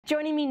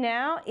Joining me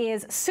now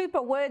is super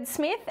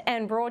wordsmith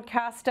and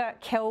broadcaster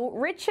Kel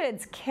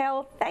Richards.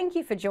 Kel, thank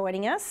you for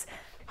joining us.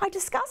 I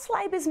discussed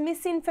Labor's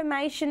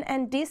misinformation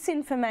and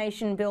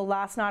disinformation bill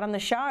last night on the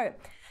show,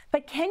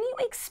 but can you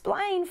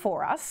explain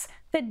for us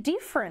the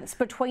difference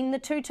between the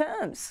two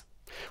terms?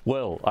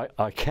 Well,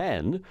 I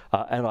can,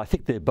 and I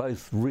think they're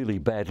both really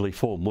badly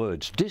formed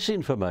words.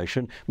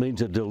 Disinformation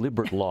means a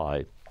deliberate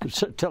lie,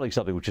 telling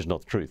something which is not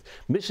the truth.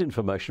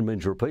 Misinformation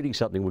means repeating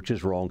something which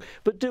is wrong,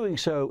 but doing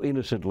so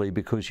innocently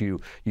because you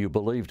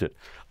believed it.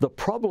 The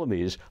problem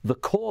is the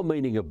core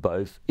meaning of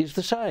both is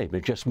the same.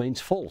 It just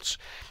means false.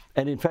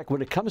 And in fact,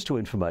 when it comes to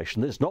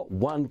information, there's not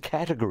one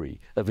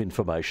category of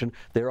information.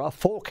 There are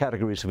four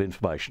categories of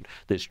information.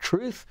 There's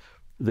truth,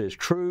 there's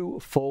true,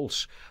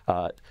 false,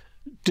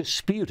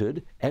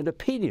 disputed and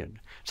opinion.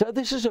 So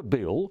this is a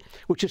bill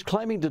which is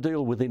claiming to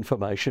deal with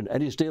information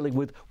and is dealing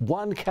with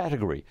one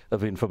category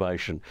of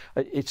information.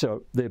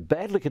 They're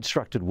badly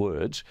constructed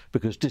words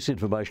because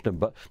disinformation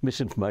and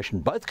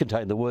misinformation both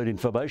contain the word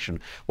information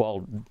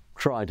while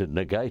trying to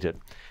negate it.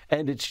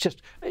 And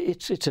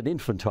it's an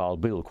infantile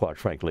bill, quite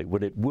frankly,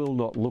 when it will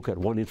not look at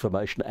what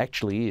information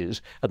actually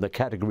is and the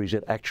categories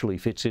it actually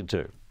fits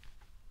into.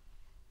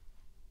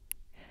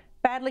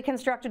 Badly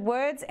constructed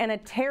words and a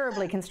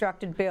terribly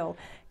constructed bill.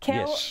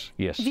 Kel,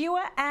 yes.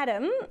 Viewer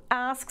Adam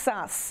asks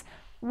us,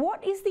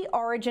 what is the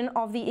origin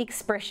of the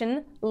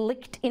expression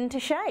licked into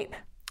shape?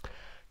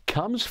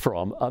 Comes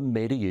from a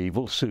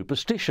medieval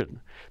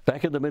superstition.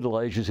 Back in the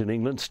Middle Ages in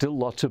England, still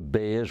lots of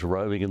bears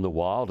roaming in the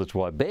wild. That's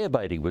why bear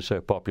baiting was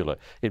so popular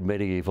in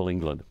medieval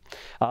England.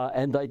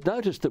 And they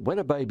noticed that when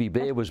a baby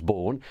bear was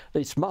born,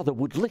 its mother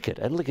would lick it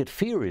and lick it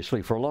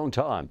furiously for a long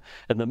time.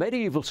 And the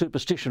medieval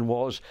superstition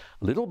was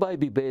little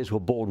baby bears were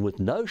born with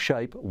no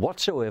shape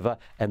whatsoever,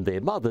 and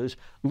their mothers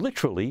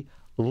literally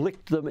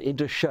licked them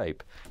into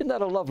shape. Isn't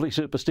that a lovely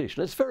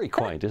superstition? It's very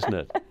quaint, isn't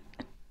it?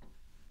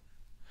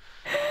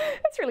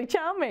 That's really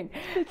charming.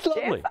 It's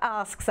lovely. Jeff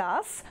asks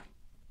us,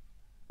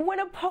 when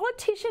a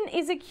politician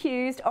is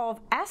accused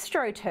of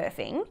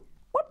astroturfing,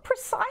 what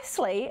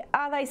precisely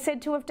are they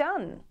said to have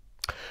done?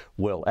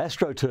 Well,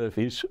 AstroTurf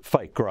is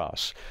fake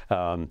grass.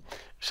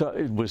 So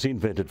it was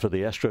invented for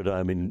the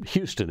Astrodome in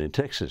Houston in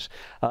Texas.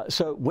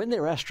 So when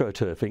they're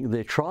astroturfing,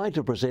 they're trying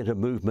to present a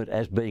movement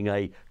as being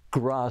a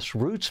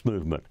grassroots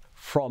movement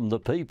from the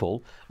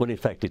people, when in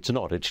fact it's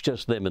not. It's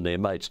just them and their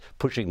mates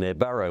pushing their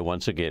barrow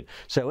once again.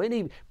 So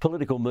any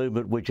political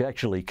movement which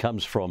actually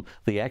comes from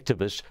the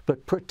activists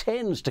but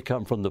pretends to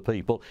come from the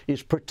people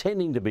is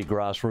pretending to be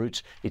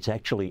grassroots. It's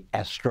actually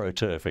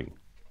astroturfing.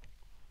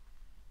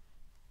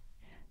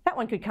 That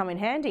one could come in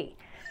handy.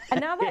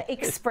 Another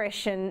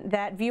expression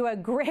that viewer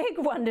Greg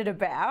wondered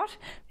about,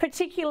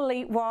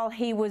 particularly while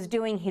he was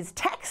doing his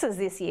taxes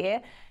this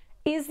year,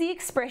 is the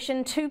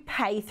expression to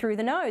pay through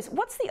the nose.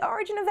 What's the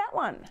origin of that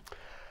one?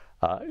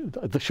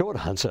 The short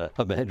answer,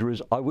 Amanda,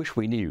 is I wish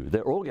we knew.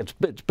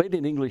 It's been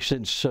in English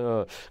since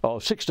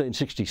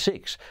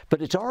 1666,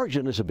 but its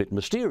origin is a bit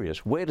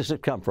mysterious. Where does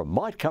it come from?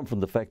 Might come from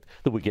the fact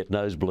that we get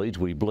nosebleeds,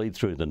 we bleed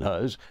through the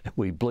nose,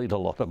 we bleed a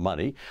lot of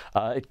money.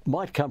 It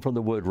might come from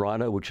the word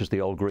rhino, which is the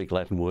old Greek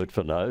Latin word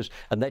for nose,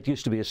 and that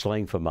used to be a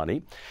slang for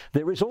money.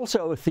 There is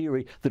also a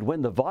theory that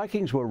when the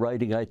Vikings were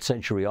raiding 8th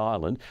century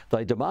Ireland,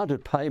 they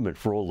demanded payment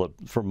from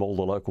all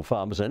the local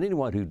farmers, and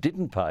anyone who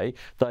didn't pay,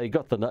 they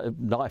got the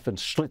knife and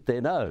slit their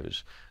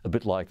nose, a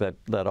bit like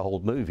that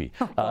old movie.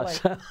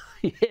 So,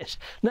 yes.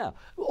 Now,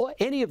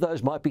 any of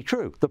those might be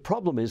true. The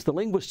problem is the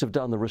linguists have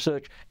done the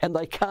research and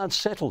they can't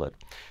settle it.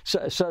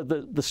 So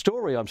the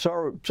story, I'm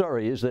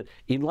sorry, is that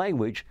in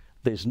language,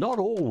 there's not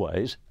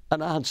always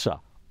an answer.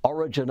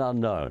 Origin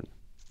unknown.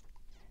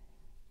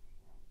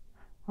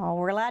 Oh,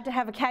 we're allowed to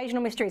have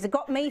occasional mysteries. It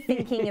got me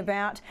thinking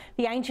about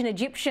the ancient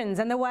Egyptians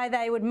and the way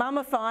they would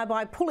mummify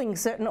by pulling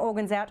certain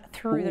organs out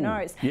through the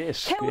nose.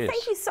 Yes, Kel,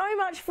 thank you so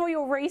much for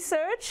your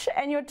research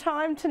and your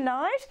time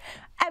tonight.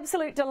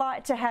 Absolute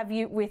delight to have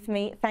you with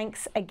me.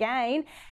 Thanks again.